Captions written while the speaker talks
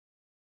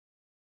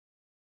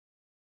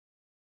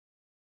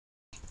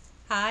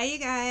Hi, you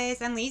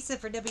guys. I'm Lisa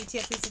for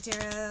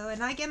wtfLisaTarot,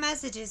 and I get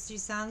messages through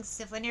songs.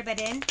 So one earbud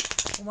in,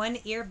 one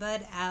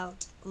earbud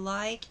out.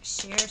 Like,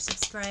 share,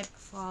 subscribe,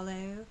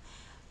 follow.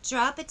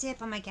 Drop a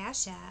tip on my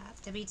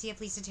CashApp,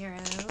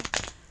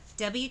 wtfLisaTarot,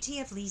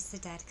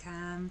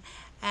 wtfLisa.com.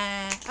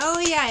 Oh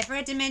yeah, I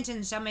forgot to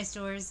mention shop my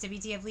stores,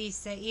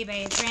 wtfLisa,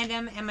 eBay, it's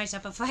random, and my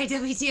Shopify,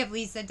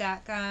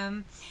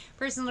 wtfLisa.com.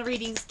 Personal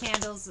readings,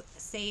 candles,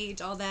 sage,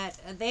 all that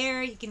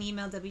there. You can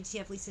email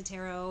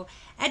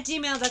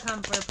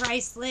wtfLisaTarot@gmail.com for a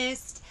price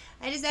list.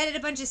 I just added a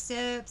bunch of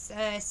soaps,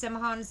 some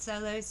Han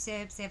Solo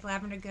soaps. I have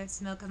lavender,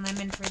 goat's milk, and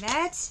lemon for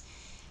that.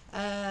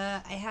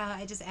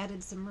 I just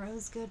added some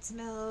rose goat's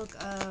milk,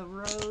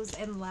 rose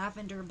and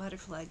lavender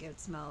butterfly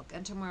goat's milk,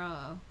 and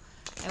tomorrow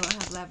I will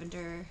have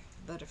lavender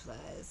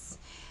butterflies.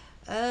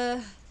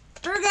 Virgo,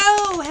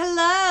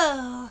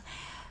 hello.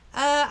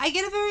 I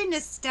get a very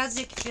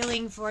nostalgic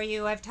feeling for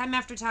you. I've time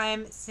after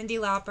time, Cyndi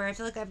Lauper. I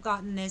feel like I've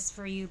gotten this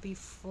for you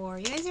before.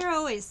 You guys are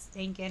always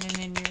thinking and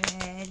in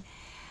your head.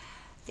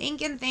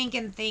 Thinking.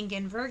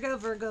 Virgo,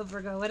 Virgo,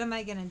 Virgo. What am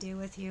I going to do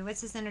with you?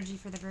 What's this energy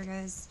for the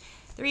Virgos?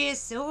 3 of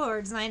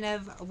Swords, 9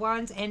 of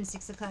Wands, and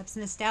 6 of Cups.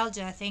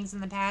 Nostalgia, things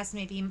in the past,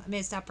 maybe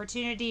missed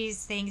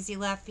opportunities, things you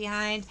left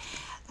behind.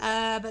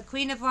 But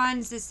Queen of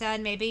Wands, the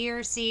Sun, maybe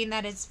you're seeing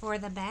that it's for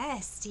the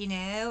best, you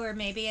know, or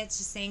maybe it's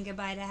just saying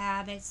goodbye to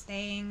habits,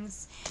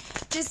 things.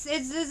 Just,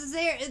 it's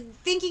there,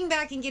 thinking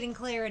back and getting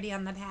clarity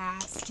on the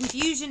past.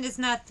 Confusion is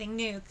nothing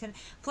new.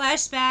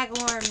 Flashback,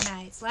 warm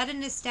nights. A lot of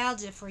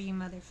nostalgia for you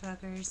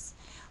motherfuckers.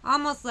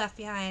 Almost left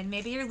behind.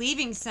 Maybe you're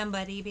leaving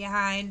somebody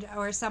behind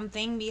or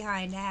something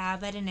behind, a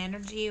habit, an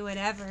energy,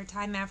 whatever,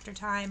 time after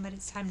time, but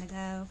it's time to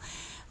go.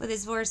 With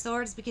his 4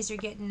 swords, because you're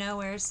getting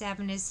nowhere.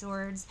 7 of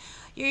Swords.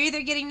 You're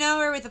either getting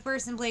nowhere with a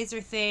person, place,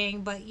 or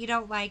thing, but you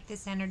don't like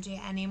this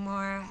energy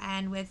anymore.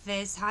 And with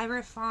this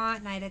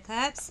Hierophant, Knight of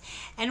Cups,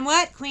 and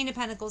what? Queen of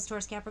Pentacles,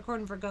 Taurus,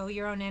 Capricorn, Virgo,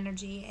 your own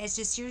energy. It's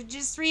just, you're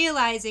just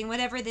realizing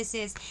whatever this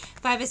is.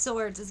 5 of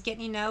Swords is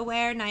getting you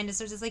nowhere. 9 of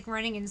Swords is like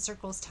running in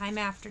circles time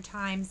after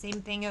time.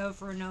 Same thing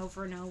over and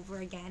over and over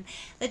again.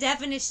 The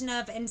definition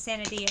of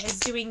insanity is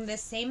doing the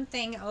same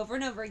thing over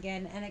and over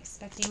again and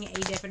expecting a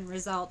different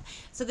result.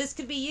 So this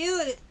could be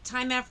you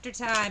time after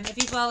time. If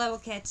you fall, I will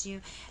catch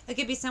you. It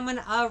could be someone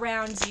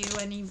around you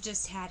and you've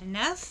just had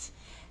enough.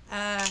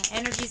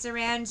 Energies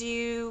around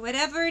you,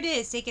 whatever it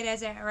is, take it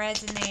as it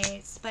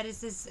resonates. But it's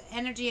this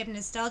energy of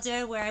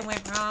nostalgia where I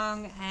went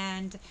wrong,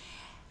 and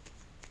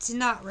to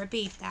not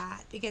repeat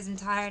that, because I'm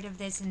tired of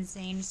this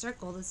insane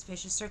circle, this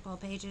vicious circle.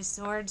 Page of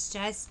Swords,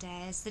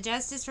 Justice. The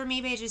Justice for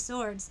me, Page of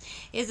Swords,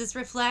 is this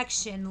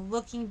reflection,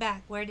 looking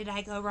back. Where did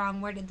I go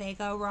wrong? Where did they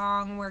go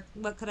wrong?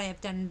 What could I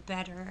have done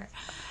better?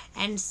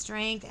 And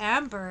Strength,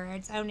 Emperor.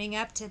 It's owning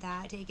up to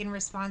that, taking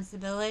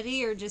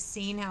responsibility, or just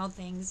seeing how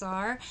things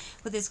are.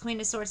 With this Queen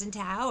of Swords and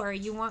Tower,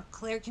 you want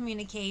clear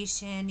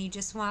communication. You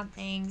just want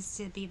things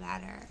to be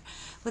better.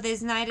 With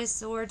his Knight of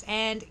Swords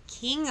and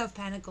King of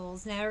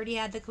Pentacles. Now I already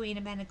had the Queen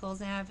of Pentacles.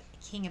 Now I have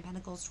King of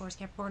Pentacles, Taurus,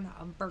 Capricorn,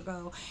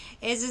 Virgo.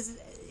 Is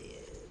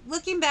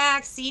looking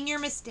back, seeing your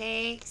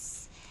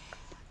mistakes.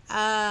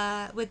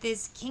 With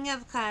this King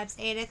of Cups,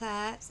 8 of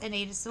Cups, and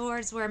 8 of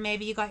Swords, where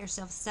maybe you got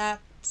yourself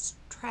stuck,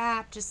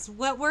 trapped, just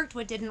what worked,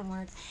 what didn't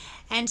work.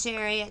 And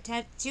Chariot,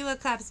 2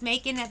 of Cups,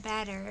 making it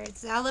better.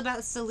 It's all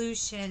about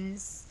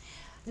solutions.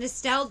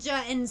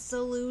 Nostalgia and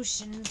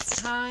solutions,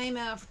 time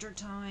after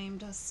time,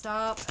 to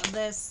stop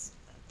this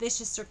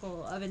vicious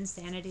circle of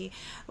insanity.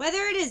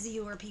 Whether it is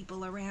you or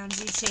people around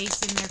you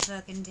chasing their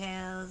fucking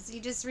tails. You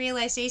just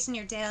realize chasing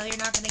your tail, you're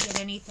not going to get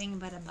anything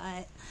but a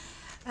butt.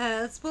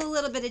 Let's put a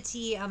little bit of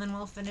tea and then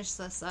we'll finish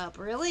this up.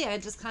 Really, I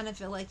just kind of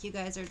feel like you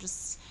guys are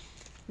just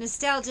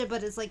nostalgia,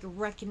 but it's like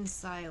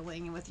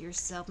reconciling with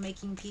yourself,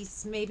 making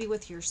peace maybe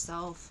with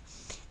yourself.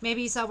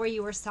 Maybe you saw where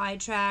you were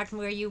sidetracked,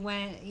 where you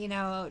went, you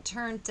know,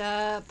 turned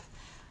up,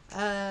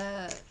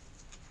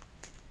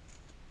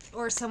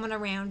 or someone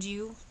around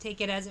you.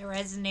 Take it as it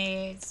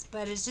resonates,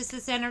 but it's just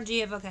this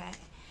energy of, okay,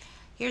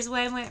 here's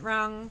where I went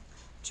wrong.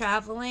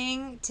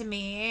 Traveling, to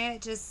me,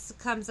 it just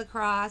comes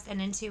across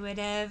and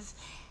intuitive.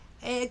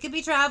 It could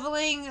be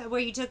traveling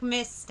where you took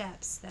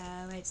missteps,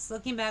 though. It's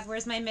looking back,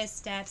 where's my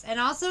missteps? And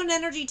also an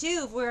energy,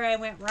 too, of where I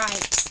went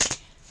right.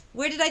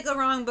 Where did I go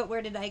wrong, but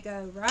where did I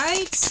go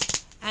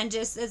right? And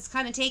just, it's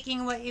kind of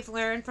taking what you've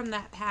learned from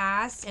that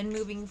past and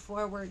moving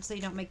forward so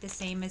you don't make the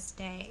same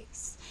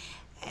mistakes.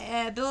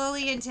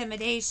 Bully,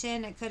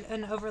 intimidation, it could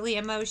be overly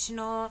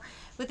emotional.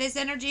 With this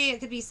energy, it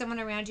could be someone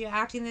around you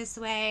acting this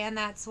way, and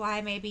that's why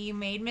maybe you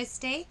made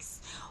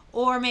mistakes.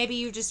 Or maybe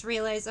you just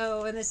realize,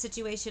 oh, in this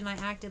situation I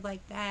acted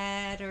like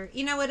that, or,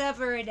 you know,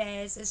 whatever it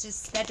is. It's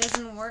just, that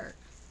doesn't work.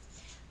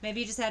 Maybe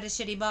you just had a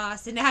shitty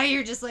boss, and now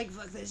you're just like,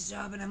 fuck this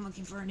job, and I'm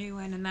looking for a new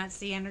one, and that's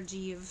the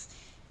energy of,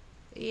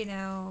 you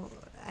know,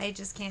 I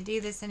just can't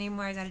do this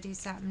anymore, I gotta do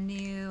something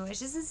new.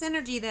 It's just this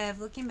energy, though, of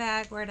looking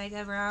back, where'd I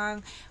go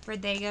wrong,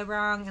 where'd they go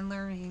wrong, and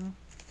learning.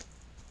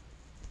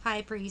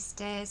 High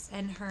Priestess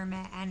and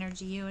Hermit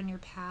energy, you and your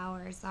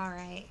powers,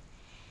 alright.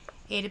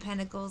 8 of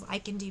Pentacles, I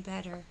can do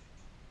better.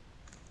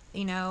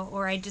 you know,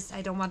 or I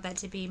don't want that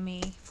to be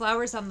me.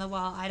 Flowers on the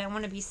wall. I don't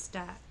want to be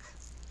stuck.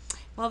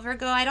 Well,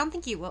 Virgo, I don't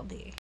think you will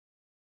be.